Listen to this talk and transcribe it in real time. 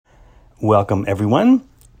Welcome, everyone.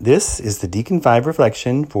 This is the DEACON5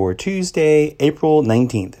 reflection for Tuesday, April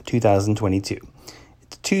 19th, 2022.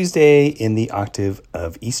 It's Tuesday in the octave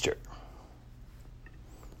of Easter.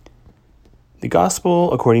 The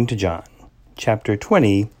Gospel according to John, chapter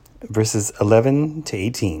 20, verses 11 to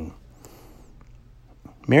 18.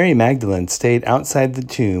 Mary Magdalene stayed outside the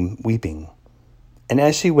tomb weeping. And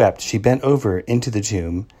as she wept, she bent over into the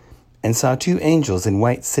tomb and saw two angels in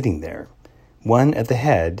white sitting there, one at the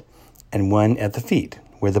head and one at the feet,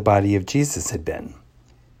 where the body of Jesus had been.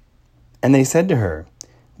 And they said to her,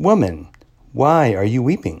 "Woman, why are you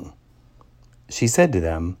weeping?" She said to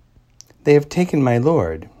them, "They have taken my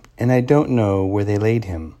Lord, and I don't know where they laid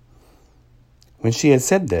him." When she had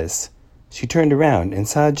said this, she turned around and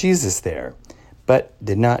saw Jesus there, but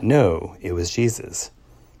did not know it was Jesus.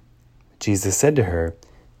 Jesus said to her,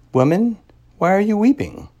 "Woman, why are you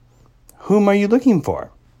weeping? Whom are you looking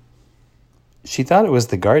for?" She thought it was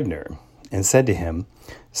the gardener, and said to him,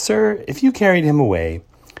 "Sir, if you carried him away,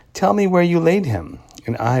 tell me where you laid him,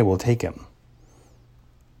 and I will take him."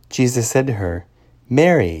 Jesus said to her,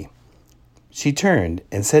 "Mary." She turned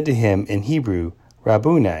and said to him in Hebrew,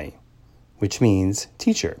 "Rabboni," which means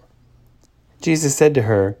teacher. Jesus said to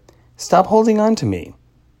her, "Stop holding on to me,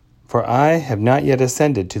 for I have not yet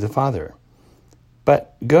ascended to the Father.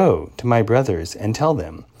 But go to my brothers and tell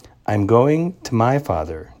them, I'm going to my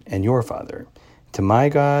Father and your Father, to my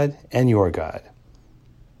God and your God."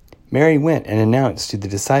 Mary went and announced to the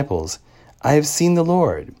disciples, "I have seen the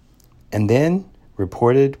Lord," and then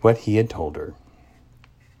reported what he had told her.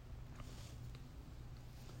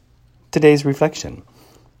 Today's reflection.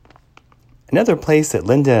 Another place that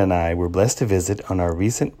Linda and I were blessed to visit on our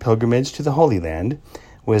recent pilgrimage to the Holy Land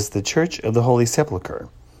was the Church of the Holy Sepulchre.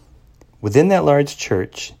 Within that large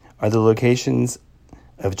church are the locations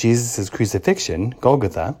of Jesus' crucifixion,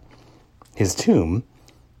 Golgotha, his tomb,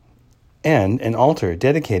 and an altar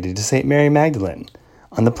dedicated to St. Mary Magdalene.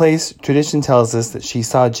 On the place, tradition tells us that she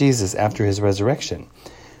saw Jesus after his resurrection,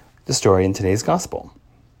 the story in today's Gospel.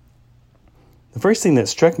 The first thing that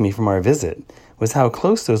struck me from our visit was how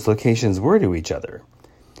close those locations were to each other.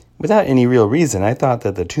 Without any real reason, I thought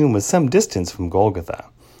that the tomb was some distance from Golgotha.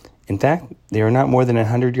 In fact, they are not more than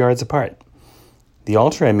 100 yards apart. The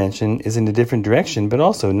altar I mentioned is in a different direction, but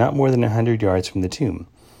also not more than 100 yards from the tomb.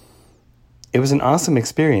 It was an awesome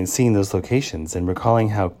experience seeing those locations and recalling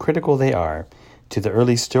how critical they are to the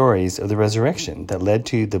early stories of the resurrection that led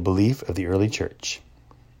to the belief of the early church.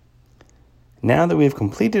 Now that we have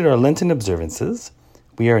completed our Lenten observances,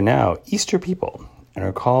 we are now Easter people and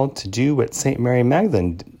are called to do what St. Mary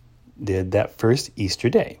Magdalene did that first Easter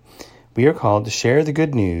day. We are called to share the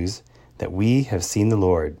good news that we have seen the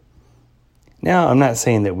Lord. Now, I'm not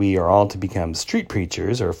saying that we are all to become street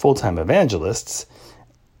preachers or full-time evangelists,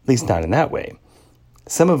 at least not in that way.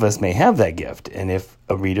 Some of us may have that gift, and if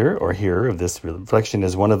a reader or hearer of this reflection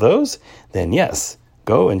is one of those, then yes,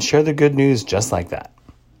 go and share the good news just like that.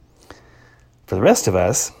 For the rest of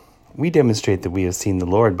us, we demonstrate that we have seen the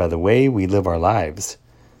Lord by the way we live our lives.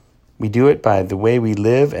 We do it by the way we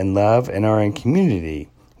live and love and are in community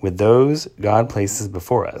with those God places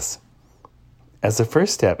before us. As a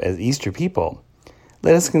first step as Easter people,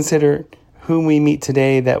 let us consider whom we meet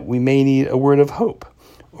today that we may need a word of hope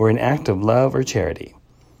or an act of love or charity.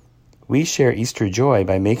 We share Easter joy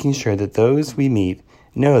by making sure that those we meet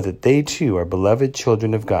know that they too are beloved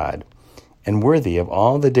children of God and worthy of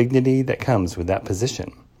all the dignity that comes with that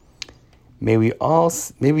position. May we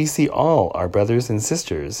see all our brothers and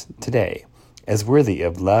sisters today as worthy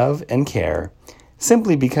of love and care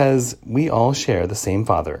simply because we all share the same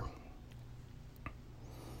Father.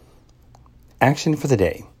 Action for the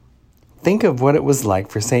day. Think of what it was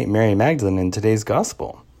like for St. Mary Magdalene in today's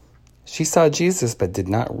Gospel. She saw Jesus but did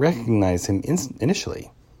not recognize him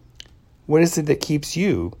initially. What is it that keeps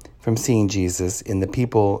you from seeing Jesus in the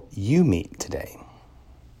people you meet today?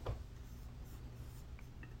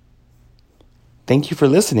 Thank you for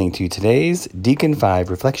listening to today's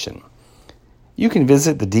DEACON5 reflection. You can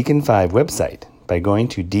visit the DEACON5 website by going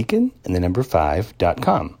to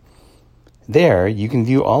deacon5.com. There, you can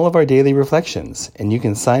view all of our daily reflections, and you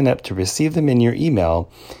can sign up to receive them in your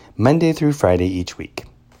email Monday through Friday each week.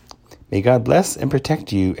 May God bless and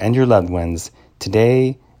protect you and your loved ones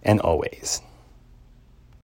today and always.